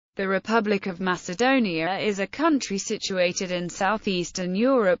The Republic of Macedonia is a country situated in southeastern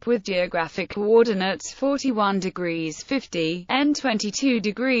Europe with geographic coordinates 41 degrees 50, N 22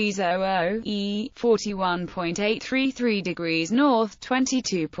 degrees 00, E 41.833 degrees north,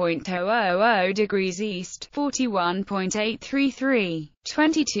 22.000 degrees east, 41.833,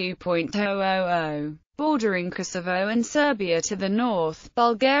 22.000. Bordering Kosovo and Serbia to the north,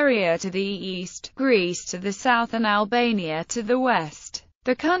 Bulgaria to the east, Greece to the south and Albania to the west.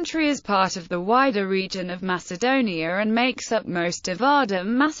 The country is part of the wider region of Macedonia and makes up most of Varda,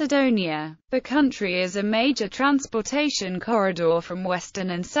 Macedonia. The country is a major transportation corridor from Western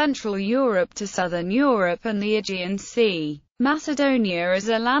and Central Europe to Southern Europe and the Aegean Sea. Macedonia is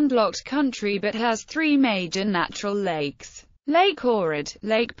a landlocked country but has three major natural lakes: Lake Ohrid,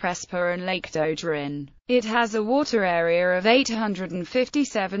 Lake Prespa and Lake Dodrin. It has a water area of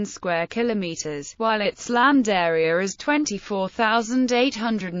 857 square kilometers, while its land area is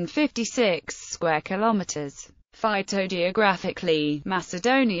 24,856 square kilometers. Phytogeographically,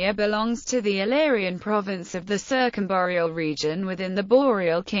 Macedonia belongs to the Illyrian province of the Circumboreal region within the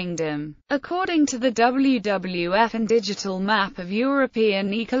Boreal Kingdom. According to the WWF and digital map of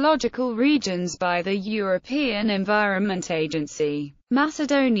European ecological regions by the European Environment Agency,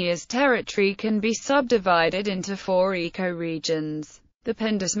 Macedonia's territory can be subdivided into four ecoregions: the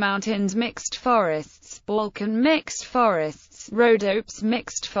Pindus Mountains mixed forests, Balkan mixed forests, Rhodopes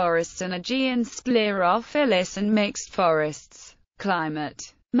mixed forests and Aegean sclerophyllus and mixed forests.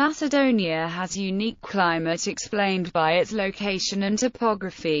 Climate. Macedonia has unique climate explained by its location and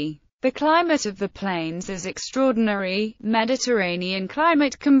topography. The climate of the plains is extraordinary, Mediterranean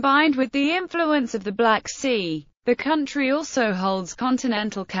climate combined with the influence of the Black Sea. The country also holds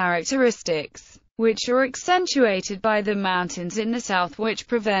continental characteristics, which are accentuated by the mountains in the south which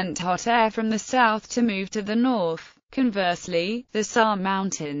prevent hot air from the south to move to the north. Conversely, the Sar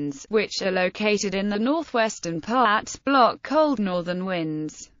Mountains, which are located in the northwestern part, block cold northern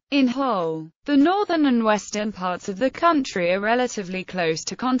winds. In whole, the northern and western parts of the country are relatively close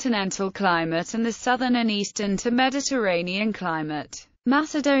to continental climate and the southern and eastern to Mediterranean climate.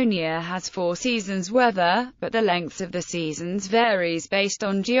 Macedonia has 4 seasons weather, but the length of the seasons varies based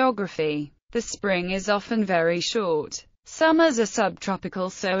on geography. The spring is often very short. Summers are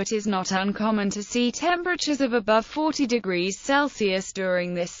subtropical, so it is not uncommon to see temperatures of above 40 degrees Celsius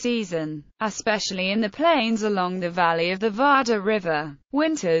during this season, especially in the plains along the valley of the Varda River.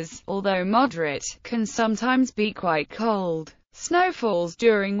 Winters, although moderate, can sometimes be quite cold. Snowfalls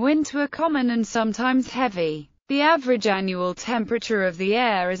during winter are common and sometimes heavy. The average annual temperature of the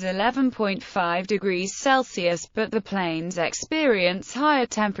air is 11.5 degrees Celsius, but the plains experience higher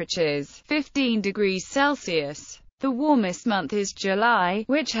temperatures, 15 degrees Celsius. The warmest month is July,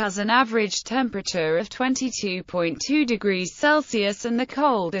 which has an average temperature of 22.2 degrees Celsius, and the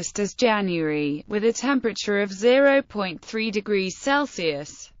coldest is January, with a temperature of 0.3 degrees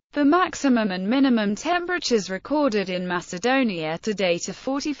Celsius. The maximum and minimum temperatures recorded in Macedonia to date are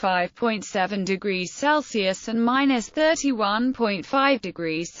 45.7 degrees Celsius and -31.5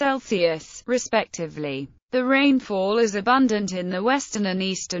 degrees Celsius, respectively. The rainfall is abundant in the western and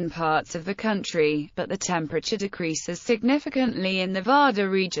eastern parts of the country, but the temperature decreases significantly in the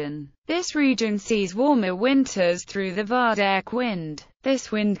Varda region. This region sees warmer winters through the Vardark wind.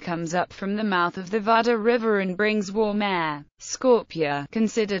 This wind comes up from the mouth of the Varda River and brings warm air. Skopje,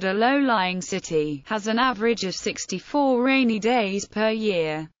 considered a low-lying city, has an average of 64 rainy days per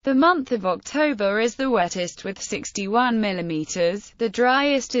year. The month of October is the wettest with 61 mm, the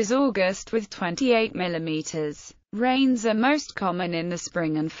driest is August with 28 mm. Rains are most common in the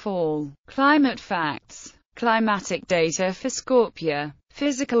spring and fall. Climate facts. Climatic data for Skopje.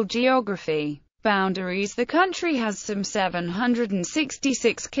 Physical geography. Boundaries. The country has some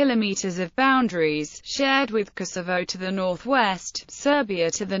 766 kilometers of boundaries, shared with Kosovo to the northwest, Serbia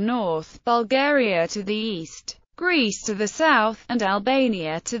to the north, Bulgaria to the east, Greece to the south, and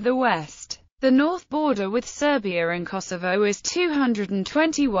Albania to the west. The north border with Serbia and Kosovo is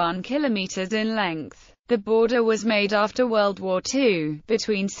 221 kilometers in length. The border was made after World War II,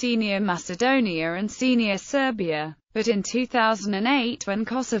 between Senior Macedonia and Senior Serbia. But in 2008, when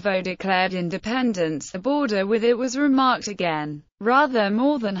Kosovo declared independence, the border with it was remarked again. Rather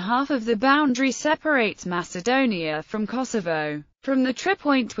more than half of the boundary separates Macedonia from Kosovo. From the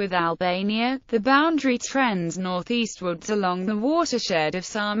tripoint with Albania, the boundary trends northeastwards along the watershed of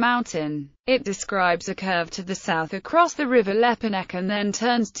Sar Mountain. It describes a curve to the south across the river Lepenek and then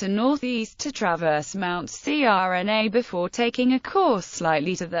turns to northeast to traverse Mount Crna before taking a course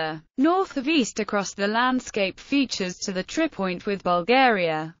slightly to the north of east across the landscape features to the tripoint with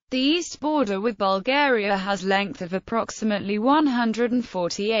Bulgaria. The east border with Bulgaria has length of approximately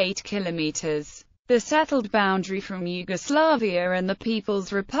 148 kilometers. The settled boundary from Yugoslavia and the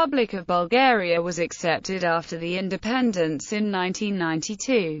People's Republic of Bulgaria was accepted after the independence in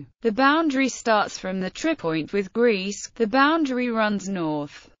 1992. The boundary starts from the tripoint with Greece. The boundary runs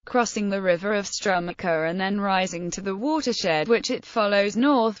north, crossing the river of Strumica and then rising to the watershed, which it follows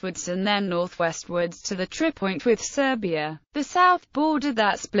northwards and then northwestwards to the tripoint with Serbia. The south border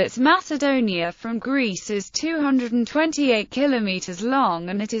that splits Macedonia from Greece is 228 kilometers long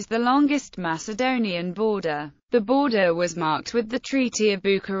and it is the longest Macedonian border. The border was marked with the Treaty of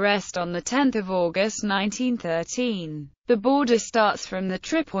Bucharest on 10 August 1913. The border starts from the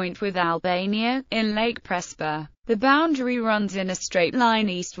tripoint with Albania, in Lake Prespa. The boundary runs in a straight line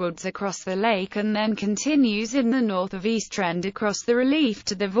eastwards across the lake and then continues in the north of east trend across the relief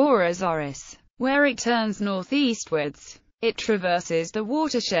to the Vorazaris, where it turns northeastwards. It traverses the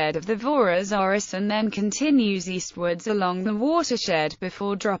watershed of the Vorazaris and then continues eastwards along the watershed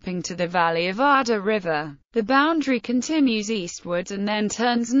before dropping to the valley of Ada River. The boundary continues eastwards and then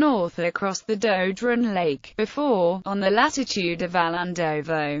turns north across the Dodron Lake, before, on the latitude of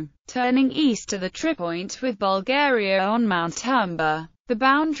Alandovo, turning east to the tripoint with Bulgaria on Mount Humba. The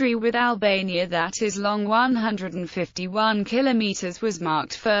boundary with Albania, that is long 151 kilometers, was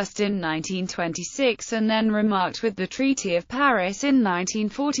marked first in 1926 and then remarked with the Treaty of Paris in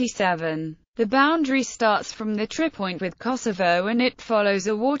 1947. The boundary starts from the tripoint with Kosovo and it follows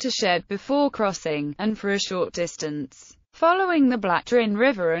a watershed before crossing, and for a short distance, following the Black Drin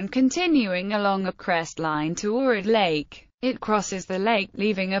River and continuing along a crest line to Ohrid Lake. It crosses the lake,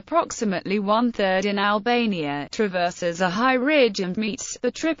 leaving approximately one-third in Albania, traverses a high ridge and meets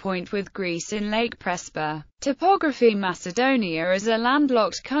the tripoint with Greece in Lake Prespa. Topography: Macedonia is a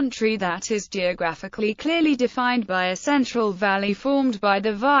landlocked country that is geographically clearly defined by a central valley formed by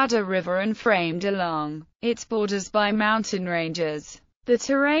the Vardar River and framed along its borders by mountain ranges. The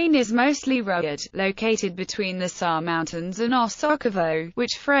terrain is mostly rugged, located between the Sar Mountains and Osokovo,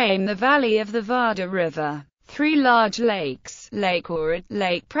 which frame the valley of the Vardar River. Three large lakes, Lake Ohrid,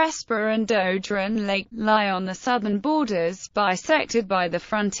 Lake Prespa and Dodron Lake, lie on the southern borders, bisected by the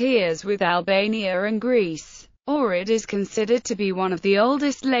frontiers with Albania and Greece. Ohrid is considered to be one of the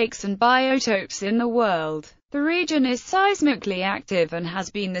oldest lakes and biotopes in the world. The region is seismically active and has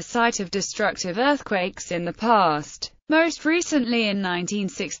been the site of destructive earthquakes in the past. Most recently in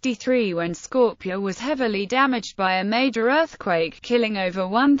 1963, when Skopje was heavily damaged by a major earthquake, killing over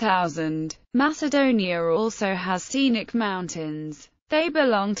 1,000. Macedonia also has scenic mountains. They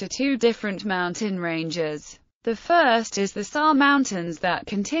belong to two different mountain ranges. The first is the Sar Mountains that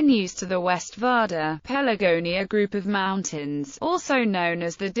continues to the West Vardar Pelagonia group of mountains, also known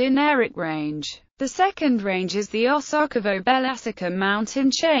as the Dinaric Range. The second range is the Osokovo-Belasica mountain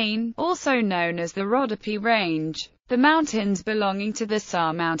chain, also known as the Rodopi Range. The mountains belonging to the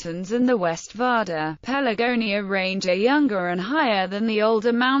Sar Mountains and the West Vardar Pelagonia Range are younger and higher than the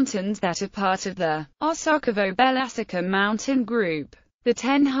older mountains that are part of the Osokovo-Belasica mountain group. The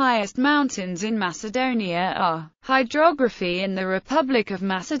 10 highest mountains in Macedonia are. Hydrography: in the Republic of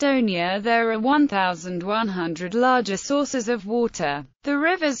Macedonia there are 1,100 larger sources of water. The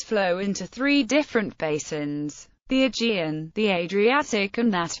rivers flow into three different basins: the Aegean, the Adriatic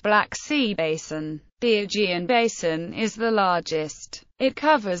and that Black Sea basin. The Aegean basin is the largest. It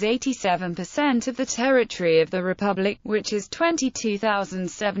covers 87% of the territory of the Republic, which is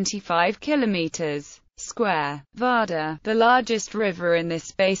 22,075 kilometers square. Vardar, the largest river in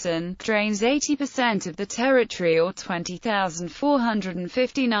this basin, drains 80% of the territory or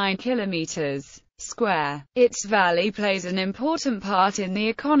 20,459 kilometers square. Its valley plays an important part in the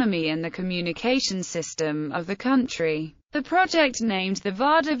economy and the communication system of the country. The project, named the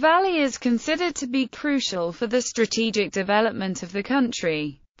Vardar Valley, is considered to be crucial for the strategic development of the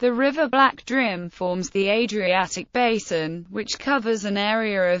country. The river Black Drin forms the Adriatic Basin, which covers an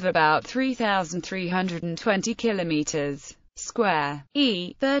area of about 3,320 kilometers square,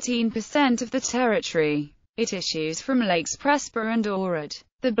 13% of the territory. It issues from Lakes Prespa and Ohrid.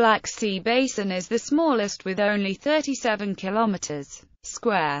 The Black Sea Basin is the smallest with only 37 kilometers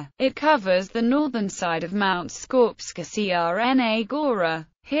square. It covers the northern side of Mount Skopska Crna Gora.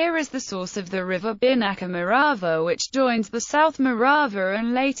 Here is the source of the river Binaka Morava, which joins the South Morava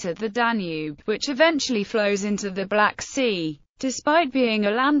and later the Danube, which eventually flows into the Black Sea. Despite being a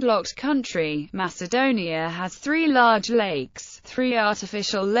landlocked country, Macedonia has 3 large lakes, 3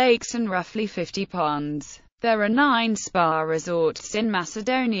 artificial lakes and roughly 50 ponds. There are 9 spa resorts in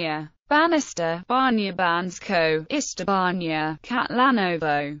Macedonia: Banista, Banja Bansko, Ista Banja,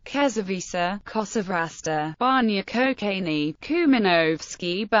 Katlanovo, Kezovica, Kosovrasta, Banja Kokani,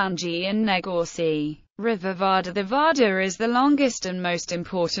 Kumanovski Banji and Negorci. River Vardar. The Vardar is the longest and most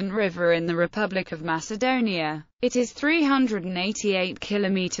important river in the Republic of Macedonia. It is 388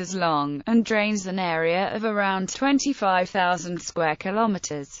 kilometers long, and drains an area of around 25,000 square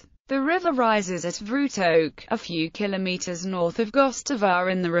kilometers. The river rises at Vrutok, a few kilometers north of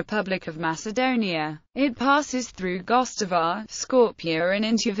Gostivar in the Republic of Macedonia. It passes through Gostivar, Skopje and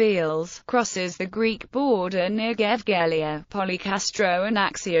into Veles, crosses the Greek border near Gevgelia, Polycastro and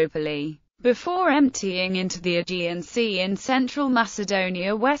Axiopoli, before emptying into the Aegean Sea in central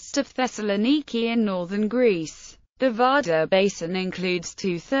Macedonia west of Thessaloniki in northern Greece. The Vardar Basin includes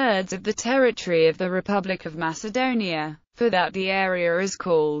 2/3 of the territory of the Republic of Macedonia. For that the area is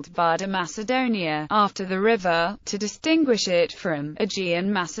called Vardar Macedonia, after the river, to distinguish it from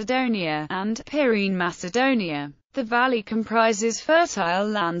Aegean Macedonia and Pyrene Macedonia. The valley comprises fertile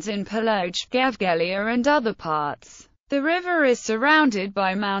lands in Peloj, Gevgelia and other parts. The river is surrounded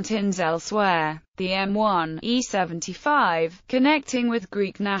by mountains elsewhere. The M1, E75, connecting with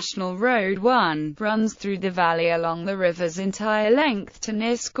Greek National Road 1, runs through the valley along the river's entire length to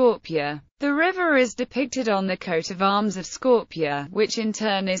near Skopje. The river is depicted on the coat of arms of Skopje, which in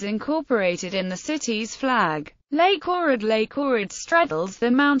turn is incorporated in the city's flag. Lake Ohrid straddles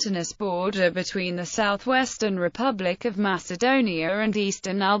the mountainous border between the southwestern Republic of Macedonia and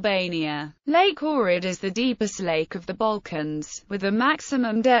eastern Albania. Lake Ohrid is the deepest lake of the Balkans, with a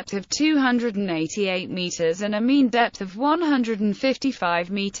maximum depth of 288 meters and a mean depth of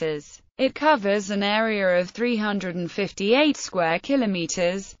 155 meters. It covers an area of 358 square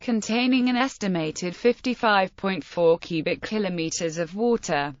kilometers, containing an estimated 55.4 cubic kilometers of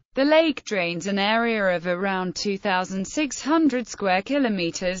water. The lake drains an area of around 2,600 square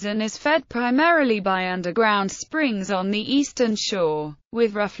kilometers and is fed primarily by underground springs on the eastern shore,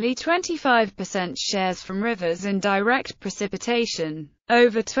 with roughly 25% shares from rivers and direct precipitation.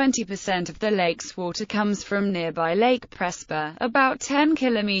 Over 20% of the lake's water comes from nearby Lake Prespa, about 10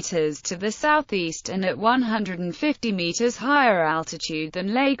 kilometers to the southeast and at 150 meters higher altitude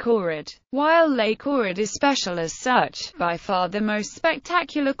than Lake Ohrid. While Lake Ohrid is special as such, by far the most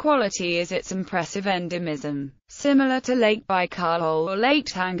spectacular quality is its impressive endemism. Similar to Lake Baikal or Lake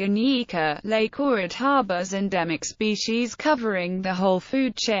Tanganyika, Lake Ohrid harbors endemic species covering the whole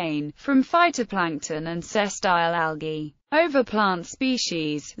food chain, from phytoplankton and sessile algae, over plant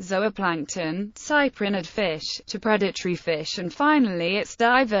species, zooplankton, cyprinid fish, to predatory fish and finally its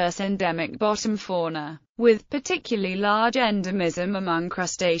diverse endemic bottom fauna, with particularly large endemism among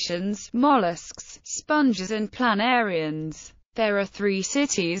crustaceans, mollusks, sponges and planarians. There are 3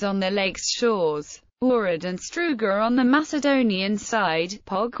 cities on the lake's shores: Ohrid and Struga on the Macedonian side,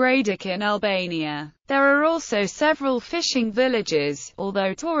 Pogradic in Albania. There are also several fishing villages,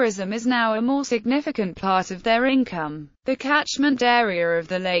 although tourism is now a more significant part of their income. The catchment area of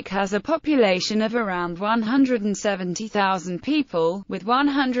the lake has a population of around 170,000 people, with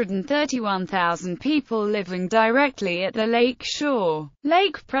 131,000 people living directly at the lake shore.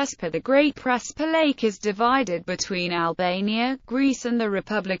 Lake Prespa. The Great Prespa Lake is divided between Albania, Greece and the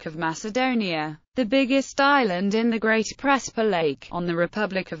Republic of Macedonia. The biggest island in the Great Prespa Lake, on the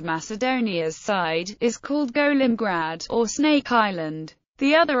Republic of Macedonia's side, is called Golimgrad, or Snake Island.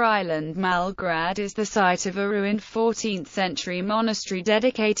 The other island, Malgrad, is the site of a ruined 14th-century monastery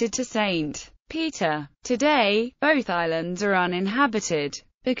dedicated to Saint Peter. Today, both islands are uninhabited,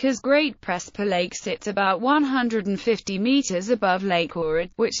 because Great Prespa Lake sits about 150 meters above Lake Ohrid,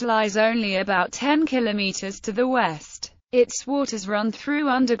 which lies only about 10 kilometers to the west. Its waters run through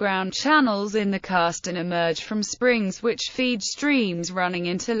underground channels in the karst and emerge from springs which feed streams running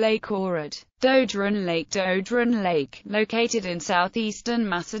into Lake Ohrid. Dodron Lake, located in southeastern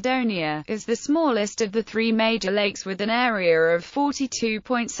Macedonia, is the smallest of the 3 major lakes with an area of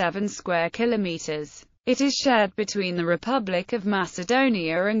 42.7 square kilometers. It is shared between the Republic of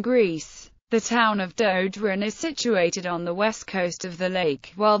Macedonia and Greece. The town of Dodron is situated on the west coast of the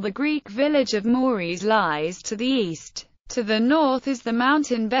lake, while the Greek village of Moris lies to the east. To the north is the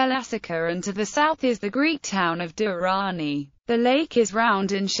mountain Belasica and to the south is the Greek town of Durrani. The lake is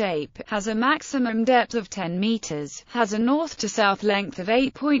round in shape, has a maximum depth of 10 meters, has a north-to-south length of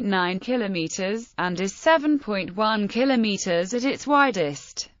 8.9 kilometers, and is 7.1 kilometers at its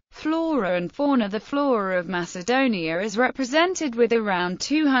widest. Flora and fauna. The flora of Macedonia is represented with around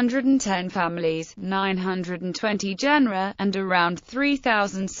 210 families, 920 genera, and around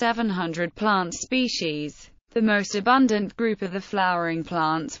 3,700 plant species. The most abundant group are the flowering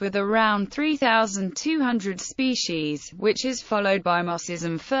plants with around 3,200 species, which is followed by mosses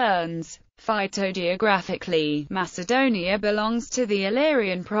and ferns. Phytogeographically, Macedonia belongs to the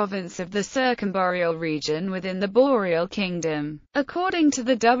Illyrian province of the Circumboreal region within the Boreal Kingdom. According to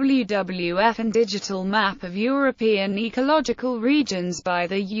the WWF and digital map of European ecological regions by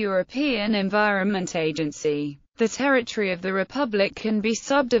the European Environment Agency, the territory of the Republic can be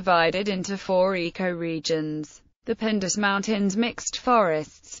subdivided into 4 ecoregions: the Pindus Mountains mixed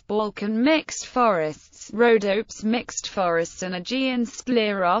forests, Balkan mixed forests, Rhodopes mixed forests, and Aegean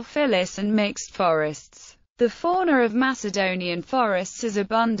sclerophyllous and mixed forests. The fauna of Macedonian forests is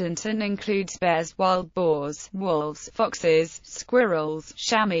abundant and includes bears, wild boars, wolves, foxes, squirrels,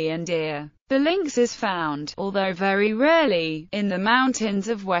 chamois and deer. The lynx is found, although very rarely, in the mountains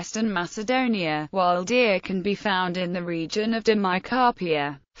of western Macedonia, while deer can be found in the region of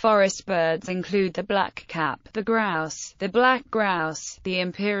Demicarpia. Forest birds include the blackcap, the grouse, the black grouse, the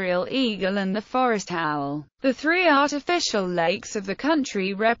imperial eagle and the forest owl. The 3 artificial lakes of the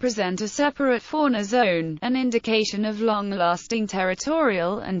country represent a separate fauna zone, an indication of long-lasting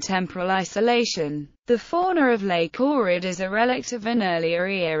territorial and temporal isolation. The fauna of Lake Ohrid is a relic of an earlier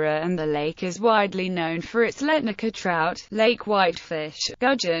era, and the lake is widely known for its Letnica trout, lake whitefish,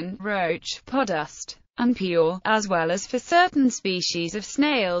 gudgeon, roach, podust, and pure, as well as for certain species of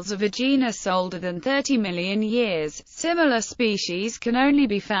snails of a genus older than 30 million years. Similar species can only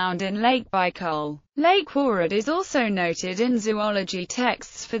be found in Lake Baikal. Lake Ohrid is also noted in zoology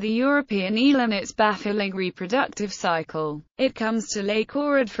texts for the European eel and its baffling reproductive cycle. It comes to Lake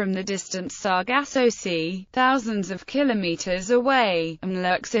Ohrid from the distant Sargasso Sea, thousands of kilometers away, and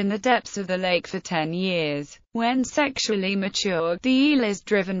lurks in the depths of the lake for 10 years. When sexually mature, the eel is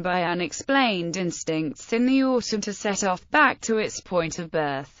driven by unexplained instincts in the autumn to set off back to its point of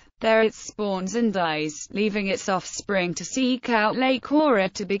birth. There it spawns and dies, leaving its offspring to seek out Lake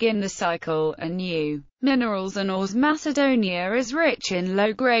Ohrid to begin the cycle anew. Minerals and ores. Macedonia is rich in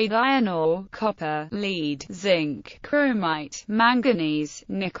low-grade iron ore, copper, lead, zinc, chromite, manganese,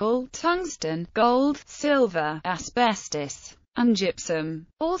 nickel, tungsten, gold, silver, asbestos, and gypsum.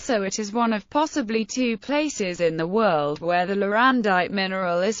 Also, it is one of possibly 2 places in the world where the lorandite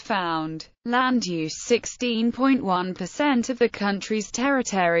mineral is found. Land use. 16.1% of the country's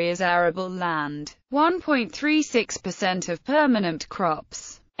territory is arable land, 1.36% of permanent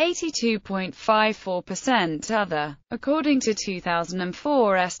crops, 82.54% other. According to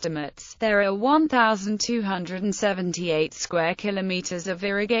 2004 estimates, there are 1,278 square kilometers of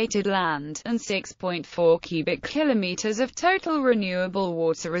irrigated land, and 6.4 cubic kilometers of total renewable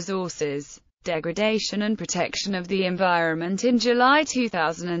water resources. Degradation and protection of the environment. In July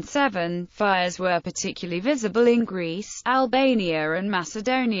 2007, fires were particularly visible in Greece, Albania and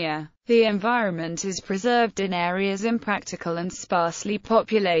Macedonia. The environment is preserved in areas impractical and sparsely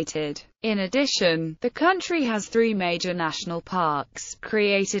populated. In addition, the country has 3 major national parks,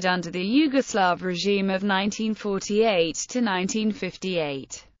 created under the Yugoslav regime of 1948 to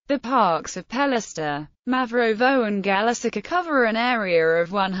 1958. The parks of Pelista, Mavrovo and Galasica cover an area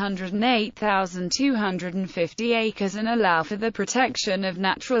of 108,250 acres and allow for the protection of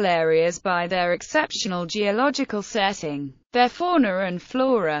natural areas by their exceptional geological setting. Their fauna and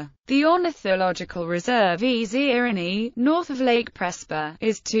flora. The Ornithological Reserve Irini, north of Lake Prespa,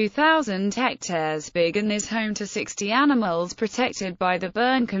 is 2,000 hectares big and is home to 60 animals protected by the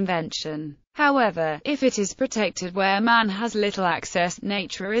Berne Convention. However, if it is protected where man has little access,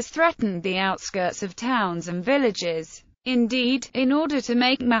 nature is threatened. The outskirts of towns and villages. Indeed, in order to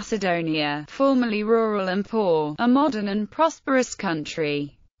make Macedonia, formerly rural and poor, a modern and prosperous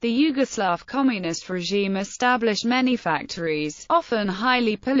country, the Yugoslav communist regime established many factories, often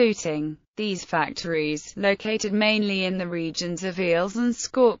highly polluting. These factories, located mainly in the regions of Eels and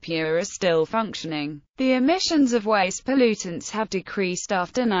Skopje, are still functioning. The emissions of waste pollutants have decreased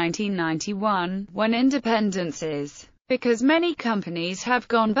after 1991, when independence is, because many companies have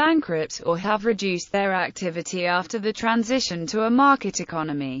gone bankrupt or have reduced their activity after the transition to a market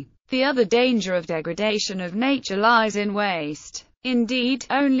economy. The other danger of degradation of nature lies in waste. Indeed,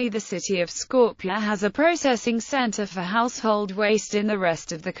 only the city of Skopje has a processing center for household waste. In the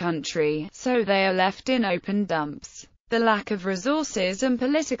rest of the country, so they are left in open dumps. The lack of resources and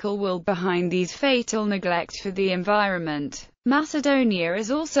political will behind these fatal neglect for the environment. Macedonia is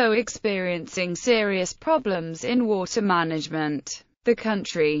also experiencing serious problems in water management. The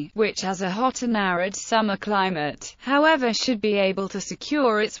country, which has a hot and arid summer climate, however, should be able to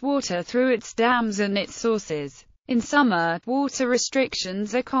secure its water through its dams and its sources. In summer, water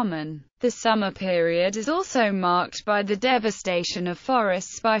restrictions are common. The summer period is also marked by the devastation of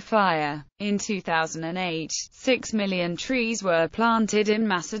forests by fire. In 2008, 6 million trees were planted in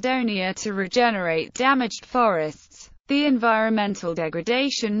Macedonia to regenerate damaged forests. The environmental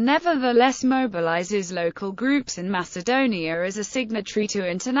degradation nevertheless mobilizes local groups in Macedonia as a signatory to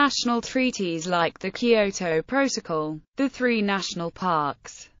international treaties like the Kyoto Protocol. The three national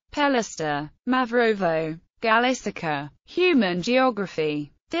parks, Pelista, Mavrovo, Galicica. Human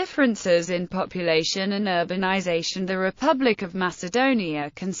geography. Differences in population and urbanization. The Republic of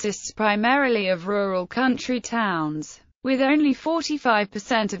Macedonia consists primarily of rural country towns, with only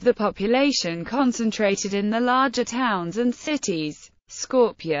 45% of the population concentrated in the larger towns and cities.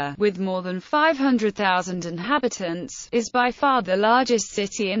 Skopje, with more than 500,000 inhabitants, is by far the largest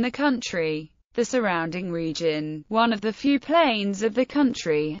city in the country. The surrounding region, one of the few plains of the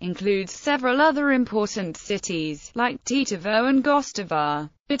country, includes several other important cities, like Tetovo and Gostivar.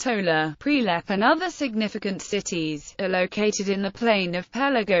 Bitola, Prilep and other significant cities, are located in the plain of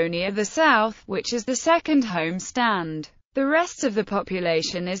Pelagonia the South, which is the second homestand. The rest of the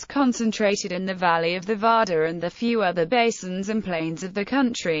population is concentrated in the valley of the Vardar and the few other basins and plains of the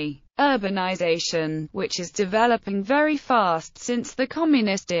country. Urbanization, which is developing very fast since the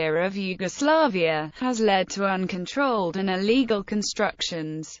communist era of Yugoslavia, has led to uncontrolled and illegal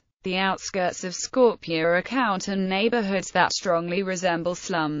constructions. The outskirts of Skopje are accountant neighborhoods that strongly resemble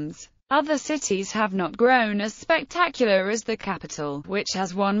slums. Other cities have not grown as spectacular as the capital, which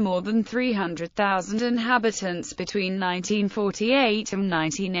has won more than 300,000 inhabitants between 1948 and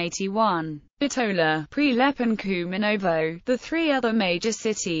 1981. Bitola, Prilep and Kumanovo, the three other major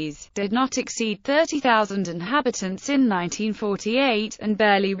cities, did not exceed 30,000 inhabitants in 1948, and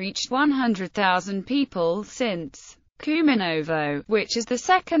barely reached 100,000 people since. Kumanovo, which is the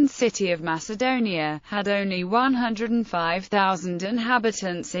second city of Macedonia, had only 105,000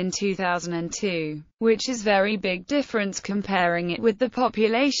 inhabitants in 2002, which is very big difference comparing it with the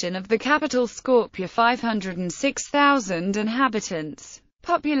population of the capital Skopje, 506,000 inhabitants.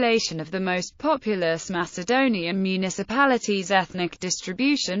 Population of the most populous Macedonian municipalities. Ethnic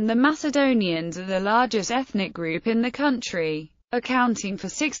distribution. The Macedonians are the largest ethnic group in the country, accounting for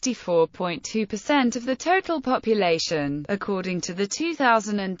 64.2% of the total population, according to the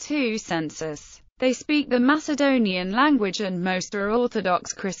 2002 census. They speak the Macedonian language and most are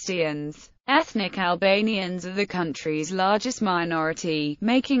Orthodox Christians. Ethnic Albanians are the country's largest minority,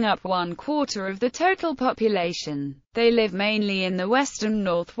 making up 1/4 of the total population. They live mainly in the western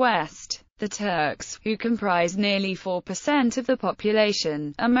northwest. The Turks, who comprise nearly 4% of the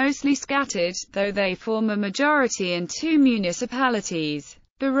population, are mostly scattered, though they form a majority in 2 municipalities.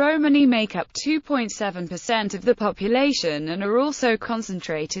 The Romani make up 2.7% of the population and are also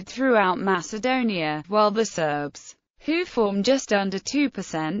concentrated throughout Macedonia, while the Serbs, who form just under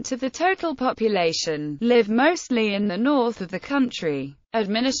 2% of the total population, live mostly in the north of the country.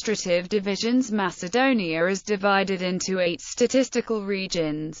 Administrative divisions. Macedonia is divided into 8 statistical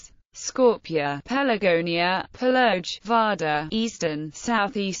regions: Skopje, Pelagonia, Peloj, Vardar, Eastern,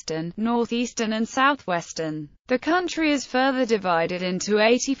 Southeastern, Northeastern and Southwestern. The country is further divided into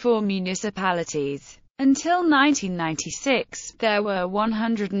 84 municipalities. Until 1996, there were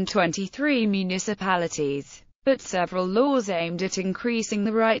 123 municipalities. But several laws aimed at increasing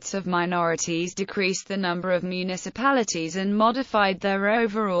the rights of minorities decreased the number of municipalities and modified their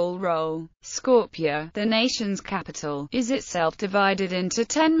overall role. Skopje, the nation's capital, is itself divided into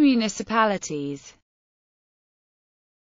 10 municipalities.